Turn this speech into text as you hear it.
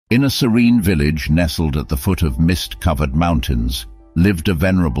In a serene village nestled at the foot of mist-covered mountains lived a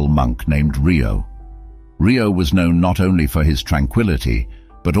venerable monk named Rio. Rio was known not only for his tranquility,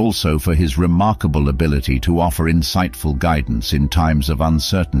 but also for his remarkable ability to offer insightful guidance in times of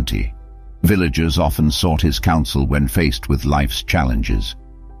uncertainty. Villagers often sought his counsel when faced with life's challenges.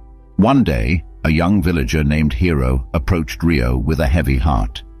 One day, a young villager named Hero approached Rio with a heavy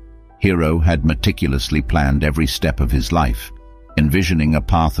heart. Hero had meticulously planned every step of his life, envisioning a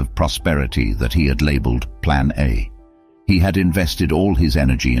path of prosperity that he had labeled Plan A. He had invested all his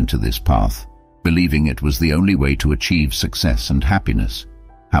energy into this path, believing it was the only way to achieve success and happiness.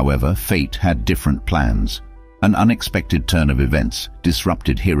 However, fate had different plans. An unexpected turn of events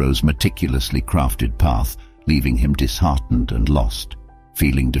disrupted Hero's meticulously crafted path, leaving him disheartened and lost.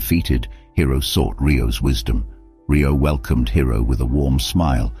 Feeling defeated, Hero sought Rio's wisdom. Rio welcomed Hero with a warm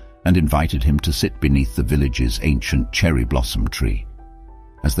smile and invited him to sit beneath the village's ancient cherry blossom tree.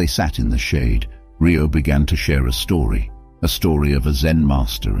 As they sat in the shade, Rio began to share a story of a Zen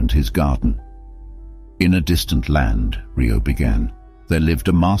master and his garden. In a distant land, Rio began, there lived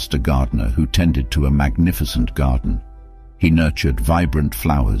a master gardener who tended to a magnificent garden. He nurtured vibrant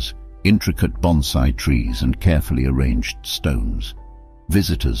flowers, intricate bonsai trees, and carefully arranged stones.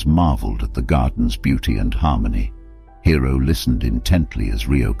 Visitors marveled at the garden's beauty and harmony. Hero listened intently as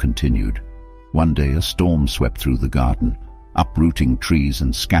Rio continued. One day a storm swept through the garden, uprooting trees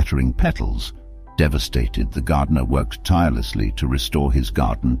and scattering petals. Devastated, the gardener worked tirelessly to restore his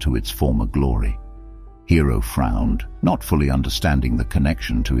garden to its former glory. Hero frowned, not fully understanding the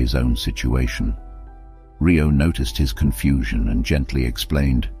connection to his own situation. Rio noticed his confusion and gently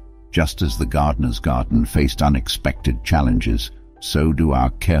explained, "Just as the gardener's garden faced unexpected challenges, so do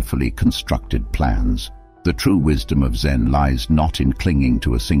our carefully constructed plans. The true wisdom of Zen lies not in clinging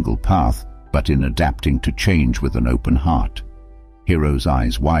to a single path, but in adapting to change with an open heart." Hero's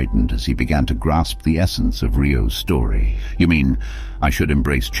eyes widened as he began to grasp the essence of Rio's story. "You mean I should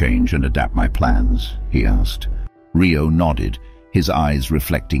embrace change and adapt my plans?" he asked. Rio nodded, his eyes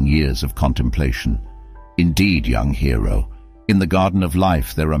reflecting years of contemplation. "Indeed, young hero. In the garden of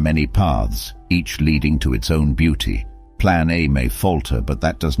life there are many paths, each leading to its own beauty. Plan A may falter, but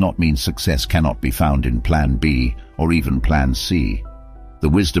that does not mean success cannot be found in Plan B or even Plan C. The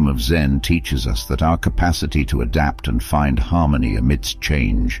wisdom of Zen teaches us that our capacity to adapt and find harmony amidst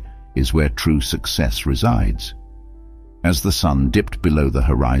change is where true success resides." As the sun dipped below the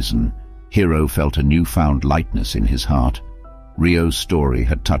horizon, Hero felt a newfound lightness in his heart. Rio's story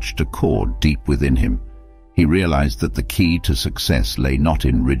had touched a chord deep within him. He realized that the key to success lay not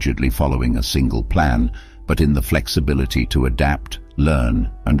in rigidly following a single plan, but in the flexibility to adapt, learn,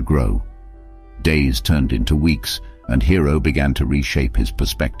 and grow. Days turned into weeks, and Hero began to reshape his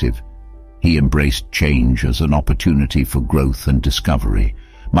perspective. He embraced change as an opportunity for growth and discovery,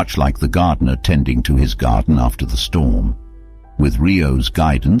 much like the gardener tending to his garden after the storm. With Rio's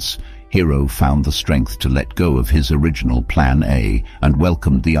guidance, Hero found the strength to let go of his original Plan A and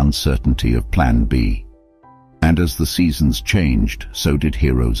welcomed the uncertainty of Plan B. And as the seasons changed, so did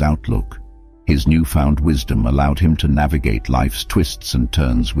Hero's outlook. His newfound wisdom allowed him to navigate life's twists and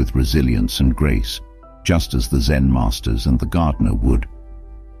turns with resilience and grace, just as the Zen masters and the gardener would.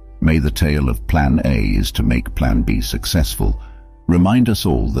 May the tale of Plan A is to make Plan B successful remind us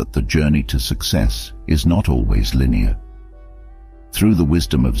all that the journey to success is not always linear. Through the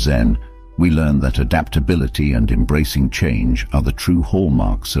wisdom of Zen, we learn that adaptability and embracing change are the true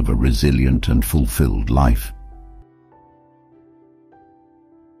hallmarks of a resilient and fulfilled life.